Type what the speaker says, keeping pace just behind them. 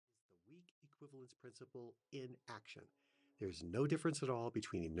equivalence principle in action. There's no difference at all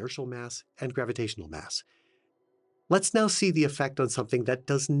between inertial mass and gravitational mass. Let's now see the effect on something that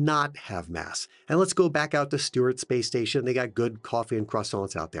does not have mass. And let's go back out to Stuart Space Station. They got good coffee and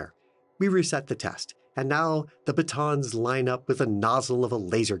croissants out there. We reset the test, and now the batons line up with the nozzle of a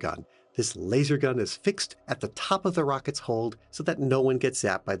laser gun. This laser gun is fixed at the top of the rocket's hold so that no one gets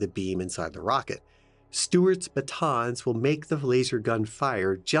zapped by the beam inside the rocket. Stuart's batons will make the laser gun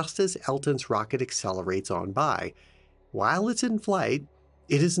fire just as Elton's rocket accelerates on by. While it's in flight,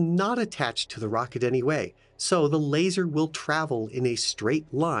 it is not attached to the rocket anyway, so the laser will travel in a straight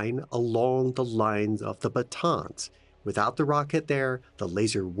line along the lines of the batons. Without the rocket there, the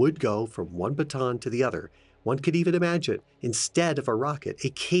laser would go from one baton to the other. One could even imagine, instead of a rocket,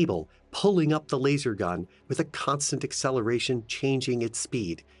 a cable pulling up the laser gun with a constant acceleration changing its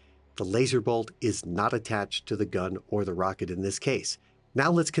speed. The laser bolt is not attached to the gun or the rocket in this case.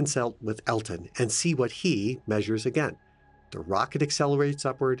 Now let's consult with Elton and see what he measures again. The rocket accelerates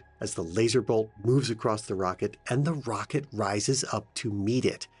upward as the laser bolt moves across the rocket, and the rocket rises up to meet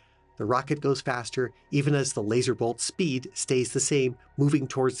it. The rocket goes faster even as the laser bolt's speed stays the same, moving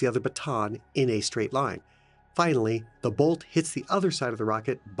towards the other baton in a straight line. Finally, the bolt hits the other side of the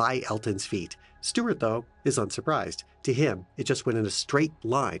rocket by Elton's feet. Stuart, though, is unsurprised. To him, it just went in a straight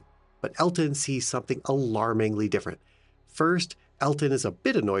line. But Elton sees something alarmingly different. First, Elton is a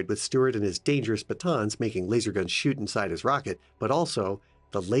bit annoyed with Stuart and his dangerous batons making laser guns shoot inside his rocket, but also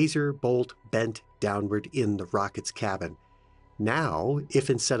the laser bolt bent downward in the rocket's cabin. Now,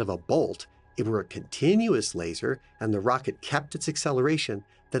 if instead of a bolt, it were a continuous laser and the rocket kept its acceleration,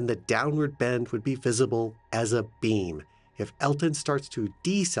 then the downward bend would be visible as a beam. If Elton starts to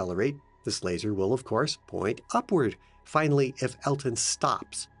decelerate, this laser will, of course, point upward. Finally, if Elton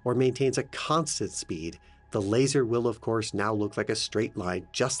stops or maintains a constant speed, the laser will, of course, now look like a straight line,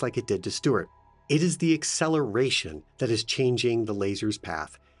 just like it did to Stuart. It is the acceleration that is changing the laser's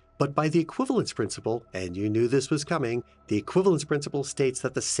path. But by the equivalence principle, and you knew this was coming, the equivalence principle states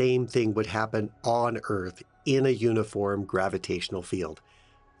that the same thing would happen on Earth in a uniform gravitational field.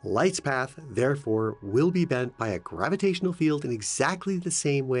 Light's path, therefore, will be bent by a gravitational field in exactly the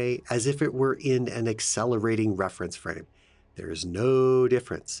same way as if it were in an accelerating reference frame. There is no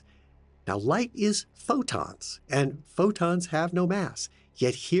difference. Now, light is photons, and photons have no mass,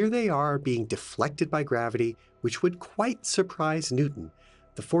 yet here they are being deflected by gravity, which would quite surprise Newton.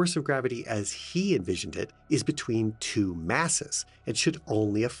 The force of gravity, as he envisioned it, is between two masses. It should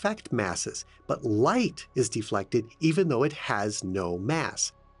only affect masses, but light is deflected even though it has no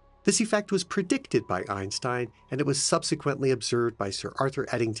mass. This effect was predicted by Einstein, and it was subsequently observed by Sir Arthur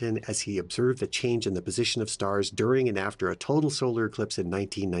Edington as he observed the change in the position of stars during and after a total solar eclipse in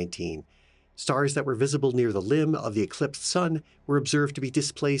 1919. Stars that were visible near the limb of the eclipsed sun were observed to be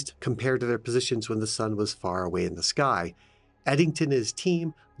displaced compared to their positions when the sun was far away in the sky. Edington and his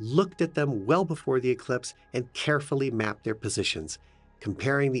team looked at them well before the eclipse and carefully mapped their positions.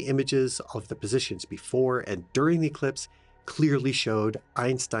 Comparing the images of the positions before and during the eclipse clearly showed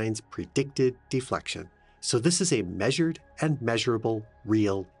Einstein's predicted deflection. So this is a measured and measurable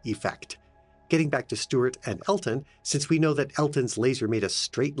real effect. Getting back to Stuart and Elton, since we know that Elton's laser made a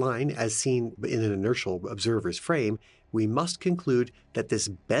straight line as seen in an inertial observer's frame, we must conclude that this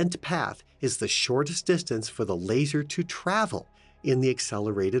bent path is the shortest distance for the laser to travel in the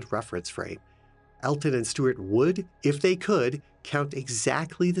accelerated reference frame. Elton and Stuart would, if they could, count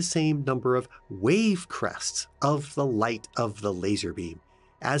exactly the same number of wave crests of the light of the laser beam.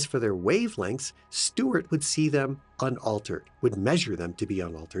 As for their wavelengths, Stuart would see them unaltered, would measure them to be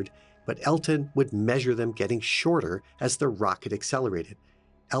unaltered, but Elton would measure them getting shorter as the rocket accelerated.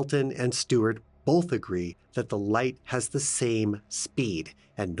 Elton and Stuart both agree that the light has the same speed,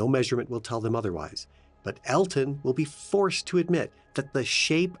 and no measurement will tell them otherwise. But Elton will be forced to admit that the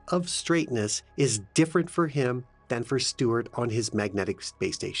shape of straightness is different for him than for Stuart on his magnetic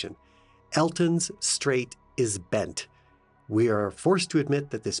space station. Elton's straight is bent. We are forced to admit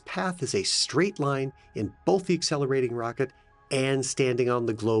that this path is a straight line in both the accelerating rocket and standing on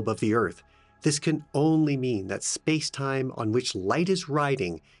the globe of the Earth. This can only mean that space-time on which light is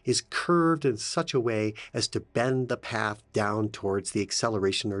riding is curved in such a way as to bend the path down towards the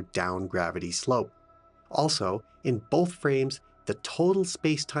acceleration or down gravity slope. Also, in both frames, the total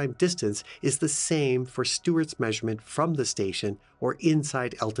space-time distance is the same for Stuart's measurement from the station or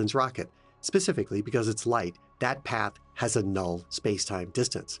inside Elton's rocket. Specifically, because it's light, that path has a null space-time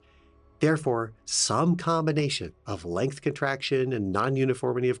distance. Therefore, some combination of length contraction and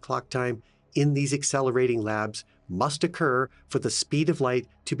non-uniformity of clock time in these accelerating labs must occur for the speed of light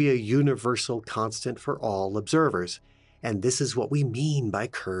to be a universal constant for all observers. And this is what we mean by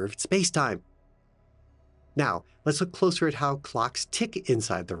curved spacetime. Now, let's look closer at how clocks tick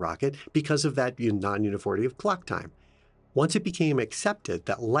inside the rocket because of that non-uniformity of clock time. Once it became accepted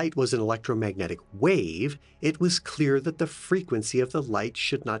that light was an electromagnetic wave, it was clear that the frequency of the light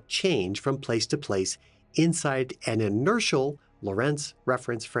should not change from place to place inside an inertial Lorentz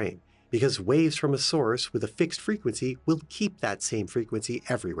reference frame, because waves from a source with a fixed frequency will keep that same frequency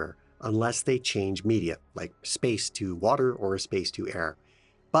everywhere, unless they change media, like space to water or space to air.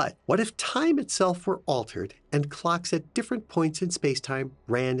 But what if time itself were altered and clocks at different points in spacetime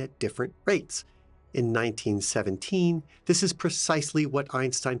ran at different rates? In 1917, this is precisely what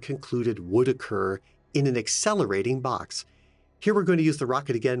Einstein concluded would occur in an accelerating box. Here we're going to use the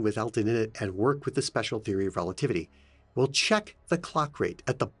rocket again with Elton in it and work with the special theory of relativity. We'll check the clock rate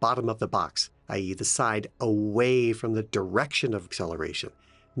at the bottom of the box, i.e. the side away from the direction of acceleration.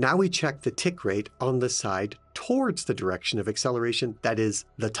 Now we check the tick rate on the side towards the direction of acceleration, that is,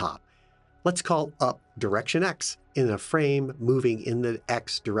 the top. Let's call up direction x in a frame moving in the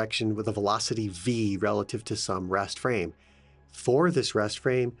x direction with a velocity v relative to some rest frame. For this rest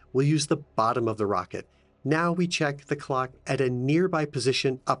frame, we'll use the bottom of the rocket. Now we check the clock at a nearby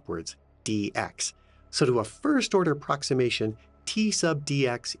position upwards, dx. So to a first-order approximation, t sub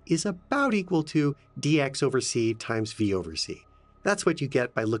dx is about equal to dx over c times v over c. That's what you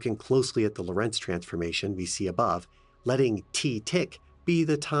get by looking closely at the Lorentz transformation we see above, letting t tick be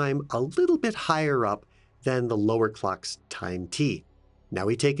the time a little bit higher up than the lower clock's time t. Now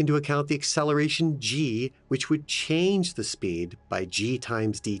we take into account the acceleration g, which would change the speed by g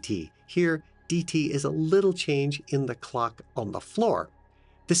times dt. Here, dt is a little change in the clock on the floor.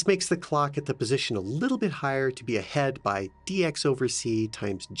 This makes the clock at the position a little bit higher to be ahead by dx over c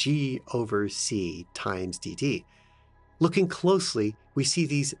times g over c times dt. Looking closely, we see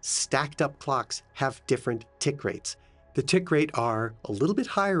these stacked up clocks have different tick rates. The tick rate r, a little bit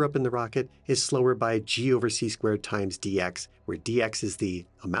higher up in the rocket, is slower by g over c squared times dx, where dx is the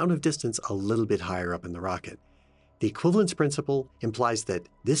amount of distance a little bit higher up in the rocket. The equivalence principle implies that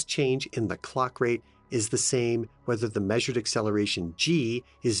this change in the clock rate is the same whether the measured acceleration g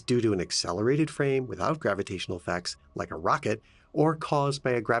is due to an accelerated frame without gravitational effects, like a rocket, or caused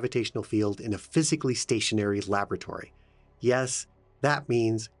by a gravitational field in a physically stationary laboratory. Yes, that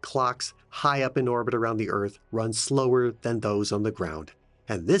means clocks high up in orbit around the Earth run slower than those on the ground.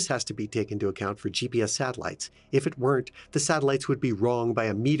 And this has to be taken into account for GPS satellites. If it weren't, the satellites would be wrong by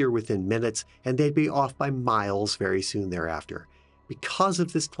a meter within minutes, and they'd be off by miles very soon thereafter. Because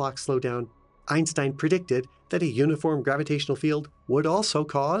of this clock slowdown, Einstein predicted that a uniform gravitational field would also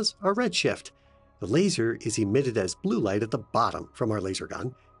cause a redshift. The laser is emitted as blue light at the bottom from our laser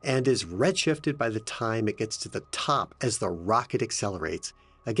gun, and is redshifted by the time it gets to the top as the rocket accelerates.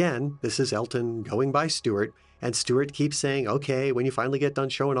 Again, this is Elton going by Stuart, and Stuart keeps saying, okay, when you finally get done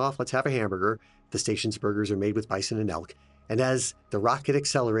showing off, let's have a hamburger. The station's burgers are made with bison and elk. And as the rocket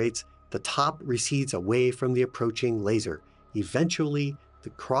accelerates, the top recedes away from the approaching laser, eventually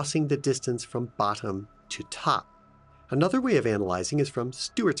crossing the distance from bottom to top. Another way of analyzing is from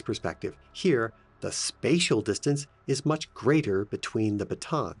Stuart's perspective. Here, the spatial distance is much greater between the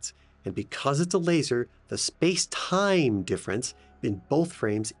batons, and because it's a laser, the space-time difference in both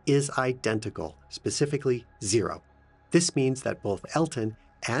frames is identical, specifically 0. This means that both Elton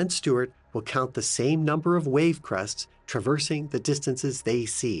and Stuart will count the same number of wave crests traversing the distances they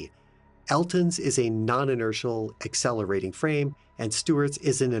see. Elton's is a non-inertial accelerating frame, and Stuart's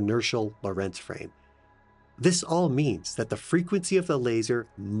is an inertial Lorentz frame. This all means that the frequency of the laser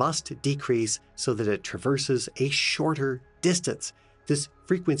must decrease so that it traverses a shorter distance. This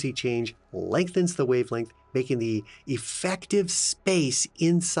frequency change lengthens the wavelength, making the effective space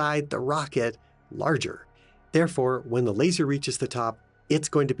inside the rocket larger. Therefore, when the laser reaches the top, it's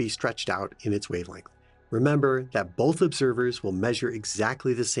going to be stretched out in its wavelength. Remember that both observers will measure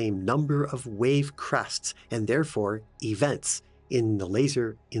exactly the same number of wave crests and therefore events in the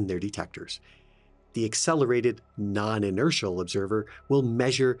laser in their detectors. The accelerated non-inertial observer will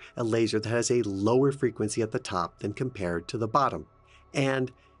measure a laser that has a lower frequency at the top than compared to the bottom.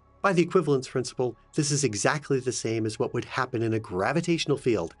 And by the equivalence principle, this is exactly the same as what would happen in a gravitational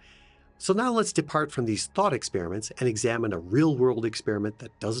field. So now let's depart from these thought experiments and examine a real-world experiment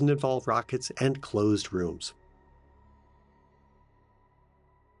that doesn't involve rockets and closed rooms.